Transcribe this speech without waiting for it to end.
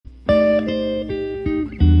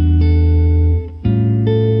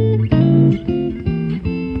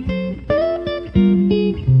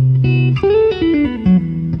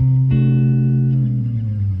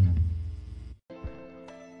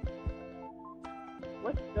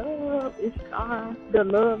What's up? It's the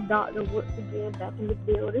love doctor once again back in the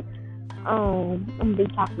building. I'm gonna be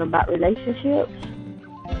talking about relationships.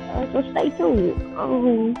 So stay tuned.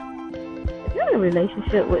 If you're in a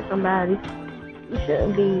relationship with somebody, you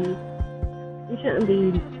shouldn't be you shouldn't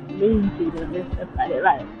be mean to them and stuff like that.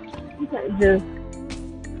 Like you can't just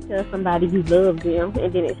tell somebody you love them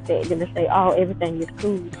and then expect them to say, "Oh, everything is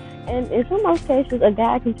cool." And in some most cases, a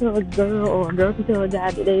guy can tell a girl or a girl can tell a guy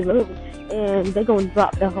that they love him, and they're gonna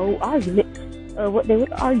drop the whole argument of what they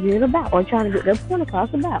were arguing about or trying to get their point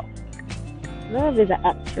across about. Love is an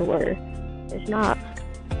action word. It's not.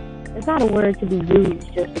 It's not a word to be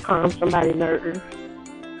used just to calm somebody's nerves.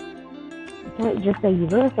 You can't just say you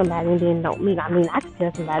love somebody and then don't mean. I mean, I can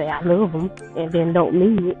tell somebody I love them and then don't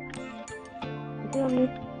mean it. You feel me?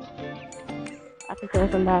 I can tell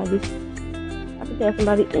somebody. I can tell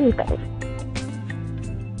somebody anything.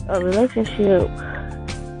 A relationship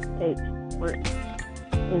takes work,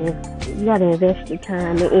 and you gotta invest your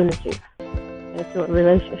time and energy into a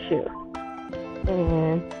relationship.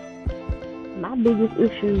 And my biggest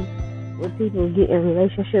issue with people getting in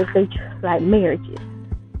relationships, like marriages.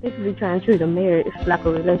 People be trying to treat a marriage like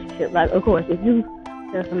a relationship. Like, of course, if you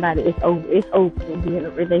tell somebody it's over to be in a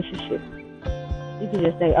relationship. You can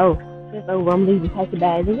just say, oh, it's over, I'm leaving, pack your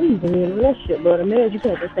bags and leave and be in a relationship. But a marriage, you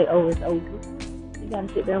can't just say, oh, it's over. You gotta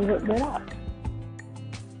sit there and work that out.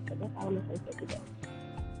 But that's all I'm gonna say for today.